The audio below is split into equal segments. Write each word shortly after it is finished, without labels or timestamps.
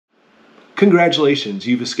Congratulations,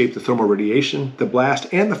 you've escaped the thermal radiation, the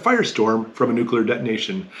blast, and the firestorm from a nuclear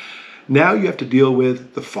detonation. Now you have to deal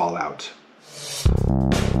with the fallout.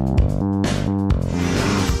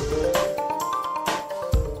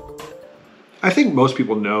 I think most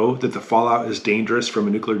people know that the fallout is dangerous from a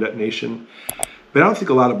nuclear detonation, but I don't think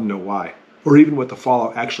a lot of them know why, or even what the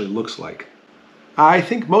fallout actually looks like. I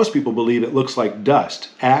think most people believe it looks like dust,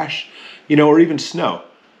 ash, or even snow,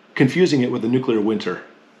 confusing it with a nuclear winter.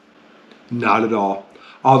 Not at all.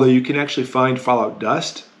 Although you can actually find fallout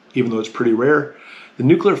dust, even though it's pretty rare, the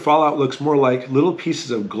nuclear fallout looks more like little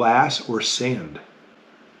pieces of glass or sand.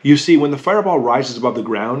 You see, when the fireball rises above the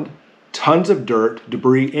ground, tons of dirt,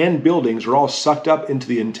 debris, and buildings are all sucked up into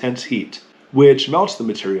the intense heat, which melts the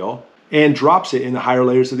material and drops it in the higher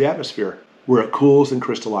layers of the atmosphere, where it cools and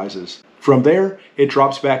crystallizes. From there, it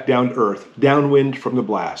drops back down to Earth, downwind from the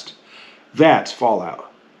blast. That's fallout.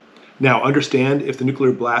 Now understand, if the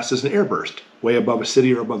nuclear blast is an airburst, way above a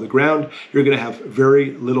city or above the ground, you're going to have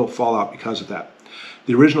very little fallout because of that.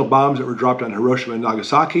 The original bombs that were dropped on Hiroshima and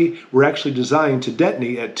Nagasaki were actually designed to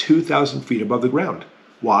detonate at 2,000 feet above the ground.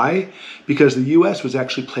 Why? Because the US was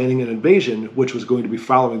actually planning an invasion which was going to be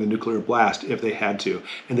following the nuclear blast if they had to,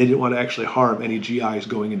 and they didn't want to actually harm any GIs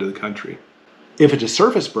going into the country. If it's a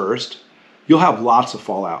surface burst, you'll have lots of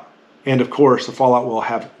fallout. And of course, the fallout will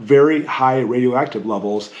have very high radioactive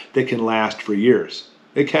levels that can last for years.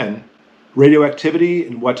 It can. Radioactivity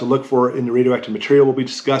and what to look for in the radioactive material will be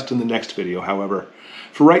discussed in the next video, however.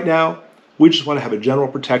 For right now, we just want to have a general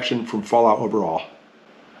protection from fallout overall.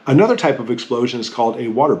 Another type of explosion is called a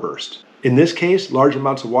water burst. In this case, large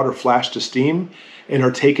amounts of water flash to steam and are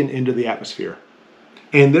taken into the atmosphere.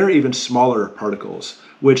 And they're even smaller particles,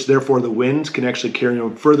 which therefore the winds can actually carry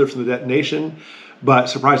them further from the detonation, but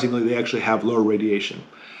surprisingly they actually have lower radiation.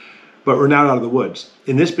 But we're not out of the woods.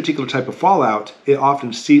 In this particular type of fallout, it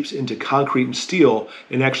often seeps into concrete and steel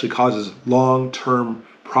and actually causes long-term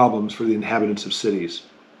problems for the inhabitants of cities.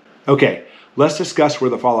 Okay, let's discuss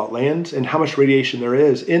where the fallout lands and how much radiation there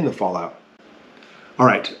is in the fallout. All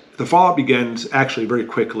right, the fallout begins actually very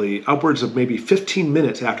quickly, upwards of maybe 15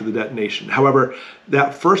 minutes after the detonation. However,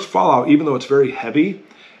 that first fallout, even though it's very heavy,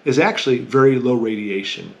 is actually very low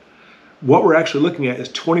radiation. What we're actually looking at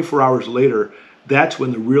is 24 hours later, that's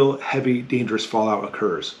when the real heavy, dangerous fallout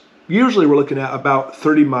occurs. Usually we're looking at about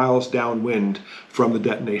 30 miles downwind from the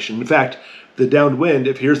detonation. In fact, the downwind,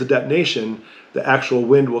 if here's the detonation, the actual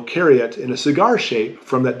wind will carry it in a cigar shape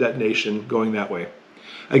from that detonation going that way.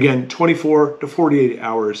 Again, 24 to 48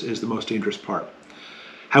 hours is the most dangerous part.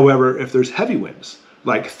 However, if there's heavy winds,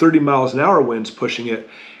 like 30 miles an hour winds pushing it,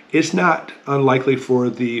 it's not unlikely for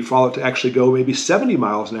the fallout to actually go maybe 70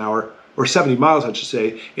 miles an hour, or 70 miles, I should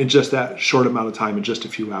say, in just that short amount of time, in just a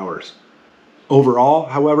few hours. Overall,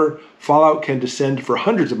 however, fallout can descend for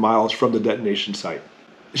hundreds of miles from the detonation site.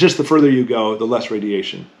 It's just the further you go, the less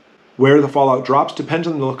radiation. Where the fallout drops depends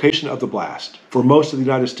on the location of the blast. For most of the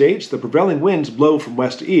United States, the prevailing winds blow from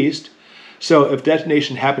west to east, so if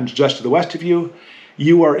detonation happens just to the west of you,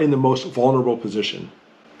 you are in the most vulnerable position.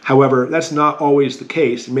 However, that's not always the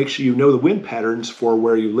case, and make sure you know the wind patterns for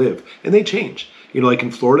where you live, and they change. Like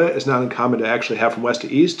in Florida, it's not uncommon to actually have from west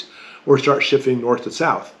to east or start shifting north to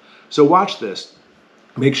south. So watch this.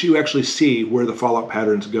 Make sure you actually see where the fallout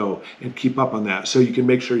patterns go and keep up on that so you can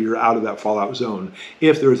make sure you're out of that fallout zone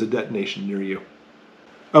if there is a detonation near you.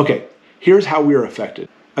 Okay, here's how we are affected.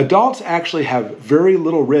 Adults actually have very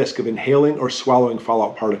little risk of inhaling or swallowing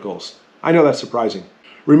fallout particles. I know that's surprising.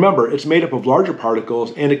 Remember, it's made up of larger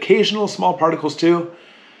particles and occasional small particles too,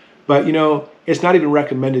 but it's not even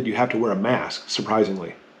recommended you have to wear a mask,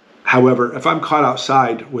 surprisingly. However, if I'm caught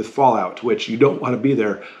outside with fallout, which you don't want to be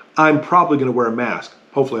there, I'm probably going to wear a mask.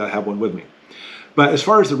 Hopefully I have one with me. But as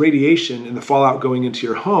far as the radiation and the fallout going into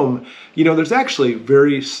your home, there's actually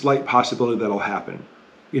very slight possibility that'll happen.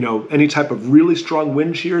 Any type of really strong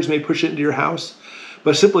wind shears may push it into your house,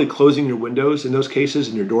 but simply closing your windows in those cases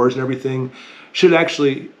and your doors and everything should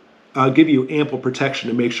actually give you ample protection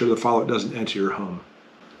to make sure the fallout doesn't enter your home.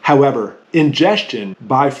 However, ingestion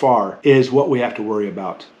by far is what we have to worry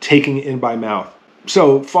about, taking it in by mouth.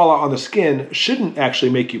 So fallout on the skin shouldn't actually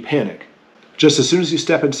make you panic. Just as soon as you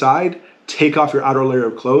step inside, take off your outer layer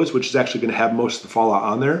of clothes, which is actually going to have most of the fallout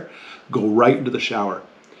on there, go right into the shower.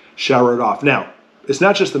 Shower it off. Now, it's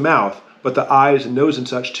not just the mouth, but the eyes and nose and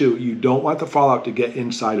such too. You don't want the fallout to get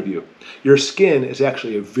inside of you. Your skin is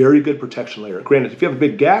actually a very good protection layer. Granted, if you have a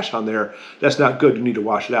big gash on there, that's not good. You need to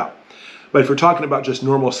wash it out. But if we're talking about just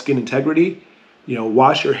normal skin integrity,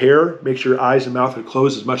 wash your hair, make sure your eyes and mouth are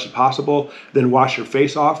closed as much as possible, then wash your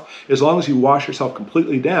face off. As long as you wash yourself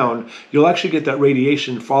completely down, you'll actually get that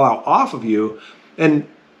radiation fallout off of you. And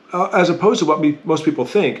as opposed to what most people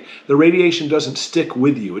think, the radiation doesn't stick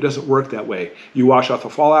with you. It doesn't work that way. You wash off the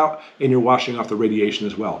fallout and you're washing off the radiation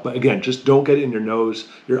as well. But again, just don't get it in your nose,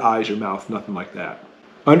 your eyes, your mouth, nothing like that.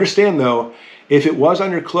 Understand though, if it was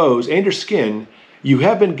on your clothes and your skin, you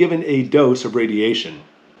have been given a dose of radiation.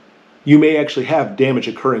 You may actually have damage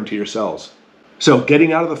occurring to your cells. So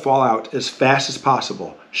getting out of the fallout as fast as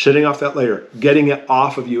possible, shedding off that layer, getting it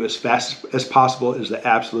off of you as fast as possible is the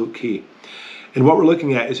absolute key. And what we're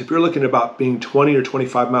looking at is if you're looking at about being 20 or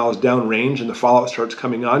 25 miles downrange and the fallout starts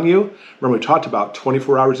coming on you, remember we talked about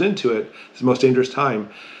 24 hours into it, it's the most dangerous time,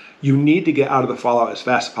 you need to get out of the fallout as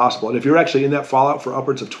fast as possible. And if you're actually in that fallout for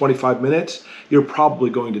upwards of 25 minutes, you're probably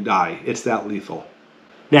going to die. It's that lethal.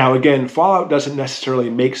 Now again, fallout doesn't necessarily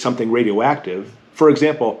make something radioactive. For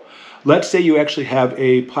example, let's say you actually have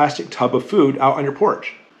a plastic tub of food out on your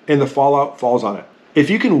porch and the fallout falls on it. If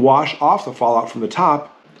you can wash off the fallout from the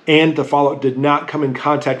top and the fallout did not come in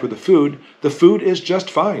contact with the food is just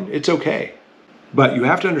fine. It's okay. But you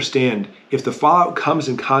have to understand, if the fallout comes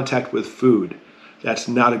in contact with food, that's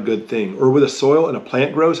not a good thing. Or with the soil and a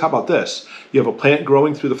plant grows, how about this? You have a plant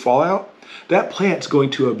growing through the fallout, that plant's going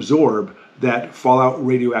to absorb that fallout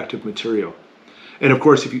radioactive material. And of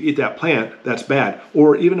course, if you eat that plant, that's bad.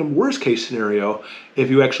 Or even in worst case scenario, if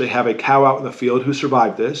you actually have a cow out in the field who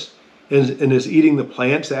survived this and is eating the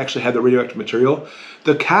plants that actually have the radioactive material,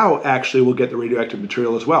 the cow actually will get the radioactive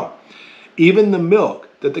material as well. Even the milk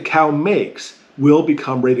that the cow makes will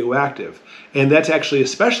become radioactive. And that's actually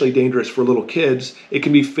especially dangerous for little kids. It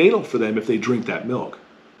can be fatal for them if they drink that milk.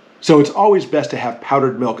 So it's always best to have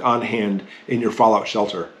powdered milk on hand in your fallout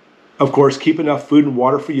shelter. Of course, keep enough food and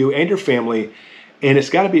water for you and your family, and it's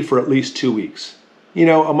got to be for at least 2 weeks. You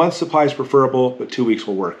know, a month's supply is preferable, but 2 weeks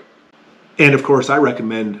will work. And of course, I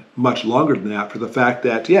recommend much longer than that for the fact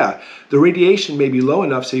that, yeah, the radiation may be low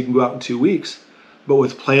enough so you can go out in 2 weeks, but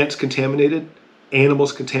with plants contaminated,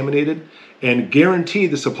 animals contaminated, and guaranteed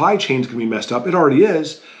the supply chain's going to be messed up, it already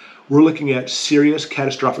is, we're looking at serious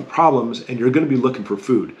catastrophic problems and you're going to be looking for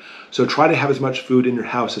food. So try to have as much food in your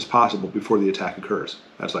house as possible before the attack occurs.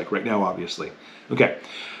 That's like right now, obviously. Okay,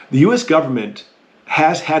 the US government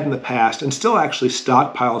has had in the past and still actually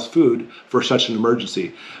stockpiles food for such an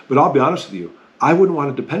emergency. But I'll be honest with you, I wouldn't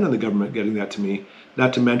want to depend on the government getting that to me,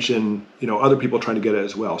 not to mention, you know, other people trying to get it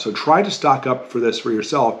as well. So try to stock up for this for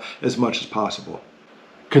yourself as much as possible.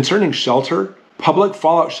 Concerning shelter, public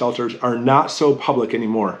fallout shelters are not so public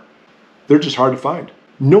anymore. They're just hard to find.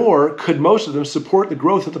 Nor could most of them support the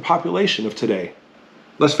growth of the population of today.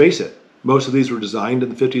 Let's face it, most of these were designed in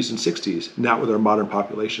the 50s and 60s, not with our modern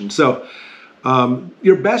population. So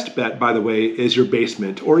your best bet, by the way, is your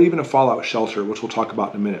basement or even a fallout shelter, which we'll talk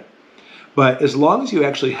about in a minute. But as long as you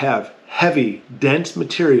actually have heavy, dense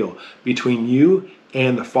material between you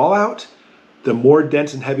and the fallout, the more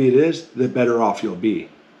dense and heavy it is, the better off you'll be.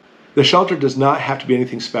 The shelter does not have to be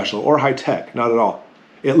anything special or high tech, not at all.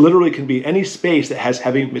 It literally can be any space that has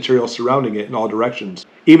heavy material surrounding it in all directions.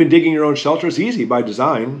 Even digging your own shelter is easy by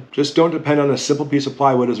design. Just don't depend on a simple piece of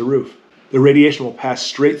plywood as a roof. The radiation will pass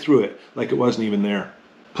straight through it like it wasn't even there.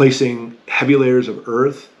 Placing heavy layers of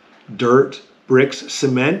earth, dirt, bricks,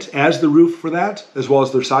 cement as the roof for that, as well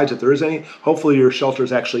as their sides if there is any. Hopefully your shelter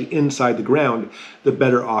is actually inside the ground, the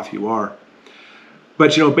better off you are.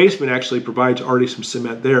 But you know, basement actually provides already some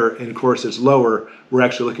cement there, and of course it's lower. We're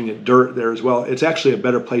actually looking at dirt there as well. It's actually a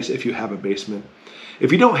better place if you have a basement.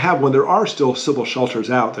 If you don't have one, there are still civil shelters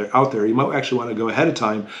out there. You might actually want to go ahead of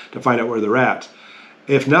time to find out where they're at.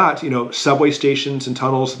 If not, you know, subway stations and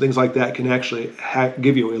tunnels, things like that can actually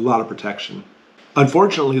give you a lot of protection.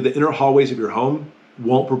 Unfortunately, the inner hallways of your home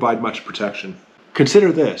won't provide much protection.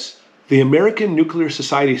 Consider this. The American Nuclear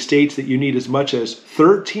Society states that you need as much as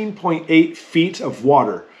 13.8 feet of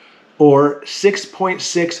water, or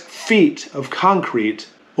 6.6 feet of concrete,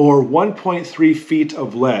 or 1.3 feet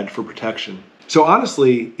of lead for protection. So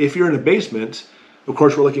honestly, if you're in a basement, of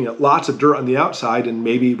course we're looking at lots of dirt on the outside and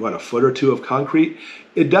maybe, a foot or two of concrete,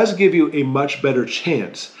 it does give you a much better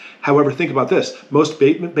chance. However, think about this. Most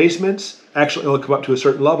basements actually only come up to a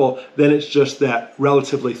certain level, then it's just that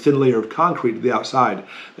relatively thin layer of concrete to the outside.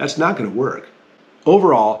 That's not going to work.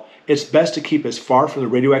 Overall, it's best to keep as far from the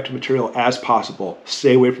radioactive material as possible.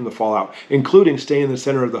 Stay away from the fallout, including staying in the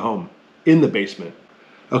center of the home, in the basement.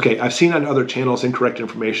 Okay, I've seen on other channels incorrect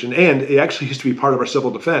information, and it actually used to be part of our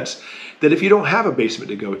civil defense, that if you don't have a basement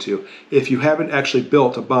to go to, if you haven't actually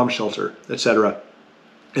built a bomb shelter, etc.,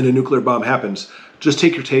 and a nuclear bomb happens, just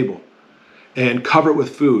take your table and cover it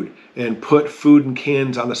with food and put food in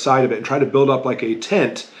cans on the side of it and try to build up like a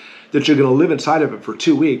tent that you're going to live inside of it for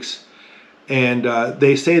 2 weeks. And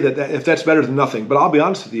they say that if that's better than nothing. But I'll be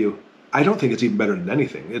honest with you, I don't think it's even better than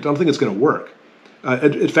anything. I don't think it's going to work.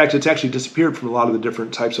 In fact, it's actually disappeared from a lot of the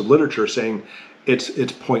different types of literature saying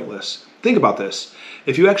it's pointless. Think about this.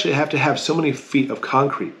 If you actually have to have so many feet of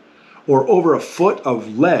concrete or over a foot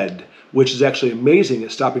of lead, which is actually amazing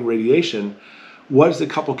at stopping radiation, what is a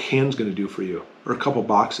couple cans going to do for you, or a couple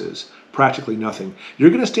boxes? Practically nothing. You're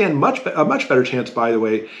going to stand a much better chance, by the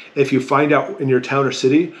way, if you find out in your town or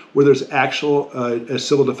city where there's actual a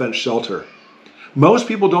civil defense shelter. Most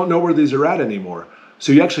people don't know where these are at anymore.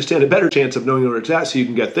 So you actually stand a better chance of knowing where it's at so you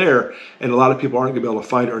can get there, and a lot of people aren't going to be able to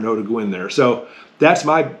find it or know to go in there. So that's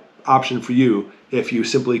my option for you if you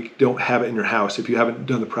simply don't have it in your house, if you haven't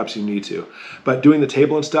done the preps you need to. But doing the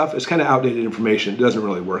table and stuff is kind of outdated information. It doesn't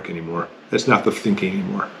really work anymore. It's not the thinking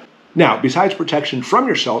anymore. Now, besides protection from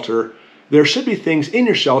your shelter, there should be things in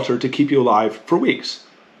your shelter to keep you alive for weeks.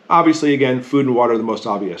 Obviously, again, food and water are the most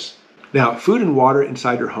obvious. Now, food and water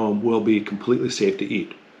inside your home will be completely safe to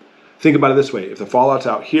eat. Think about it this way. If the fallout's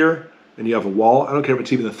out here and you have a wall, I don't care if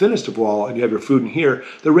it's even the thinnest of wall, and you have your food in here,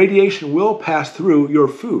 the radiation will pass through your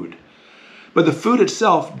food. But the food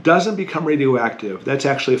itself doesn't become radioactive. That's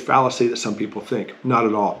actually a fallacy that some people think. Not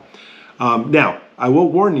at all. Now, I will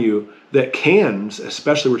warn you that cans,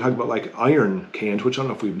 especially we're talking about like iron cans, which I don't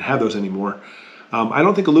know if we even have those anymore. I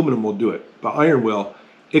don't think aluminum will do it, but iron will.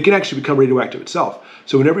 It can actually become radioactive itself.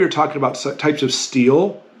 So whenever you're talking about types of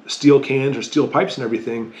steel cans or steel pipes and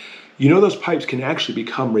everything, you know those pipes can actually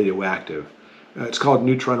become radioactive. It's called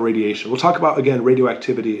neutron radiation. We'll talk about, again,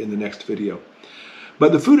 radioactivity in the next video.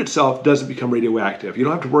 But the food itself doesn't become radioactive. You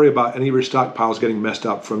don't have to worry about any of your stockpiles getting messed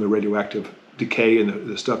up from the radioactive decay and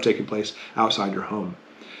the stuff taking place outside your home.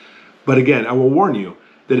 But again, I will warn you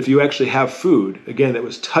that if you actually have food, again, that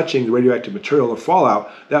was touching the radioactive material or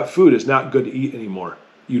fallout, that food is not good to eat anymore.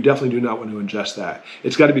 You definitely do not want to ingest that.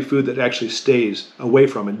 It's got to be food that actually stays away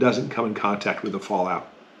from and doesn't come in contact with the fallout.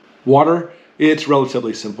 Water, it's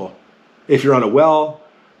relatively simple. If you're on a well,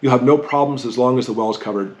 you'll have no problems as long as the well is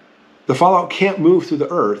covered. The fallout can't move through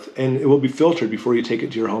the earth, and it will be filtered before you take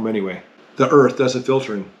it to your home anyway. The earth does the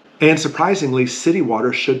filtering. And surprisingly, city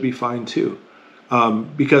water should be fine too.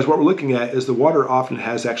 Because what we're looking at is the water often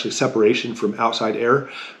has actually separation from outside air.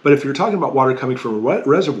 But if you're talking about water coming from a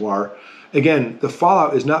reservoir, again, the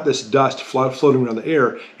fallout is not this dust floating around the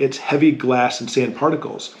air, it's heavy glass and sand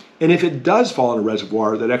particles. And if it does fall in a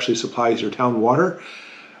reservoir that actually supplies your town water,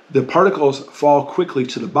 the particles fall quickly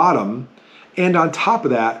to the bottom, and on top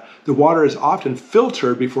of that, the water is often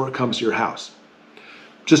filtered before it comes to your house.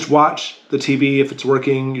 Just watch the TV if it's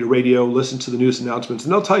working, your radio, listen to the news announcements,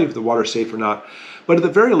 and they'll tell you if the water's safe or not. But at the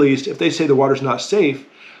very least, if they say the water's not safe,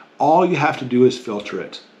 all you have to do is filter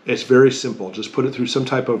it. It's very simple. Just put it through some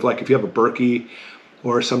type of, like if you have a Berkey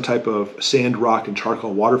or some type of sand, rock, and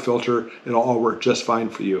charcoal water filter, it'll all work just fine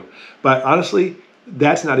for you. But honestly,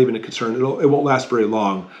 that's not even a concern. It won't last very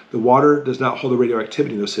long. The water does not hold the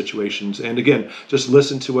radioactivity in those situations. And again, just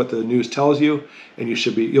listen to what the news tells you, and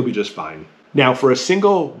you'll be just fine. Now, for a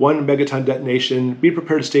single 1 megaton detonation, be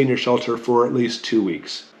prepared to stay in your shelter for at least 2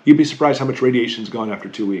 weeks. You'd be surprised how much radiation is gone after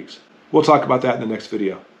 2 weeks. We'll talk about that in the next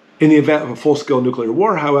video. In the event of a full-scale nuclear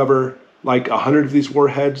war, however, like 100 of these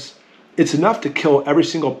warheads, it's enough to kill every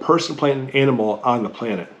single person, plant, and animal on the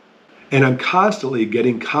planet. And I'm constantly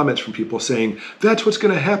getting comments from people saying, that's what's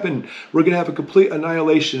going to happen. We're going to have a complete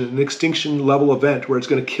annihilation, an extinction level event where it's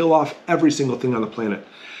going to kill off every single thing on the planet.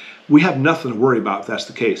 We have nothing to worry about if that's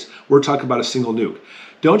the case. We're talking about a single nuke.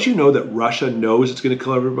 Don't you know that Russia knows it's going to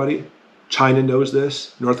kill everybody? China knows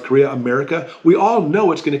this, North Korea, America. We all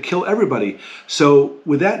know it's going to kill everybody. So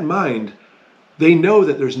with that in mind, they know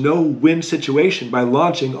that there's no win situation by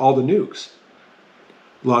launching all the nukes.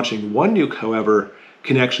 Launching one nuke, however,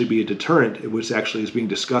 can actually be a deterrent, which actually is being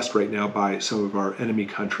discussed right now by some of our enemy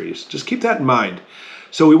countries. Just keep that in mind.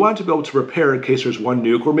 So we want to be able to prepare in case there's one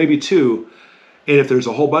nuke or maybe two. And if there's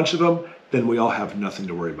a whole bunch of them, then we all have nothing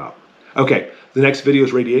to worry about. Okay, the next video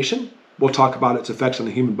is radiation. We'll talk about its effects on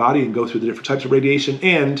the human body and go through the different types of radiation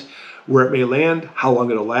and where it may land, how long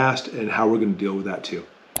it'll last, and how we're going to deal with that too.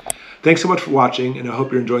 Thanks so much for watching, and I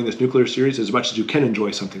hope you're enjoying this nuclear series as much as you can enjoy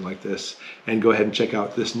something like this. And go ahead and check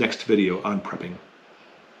out this next video on prepping.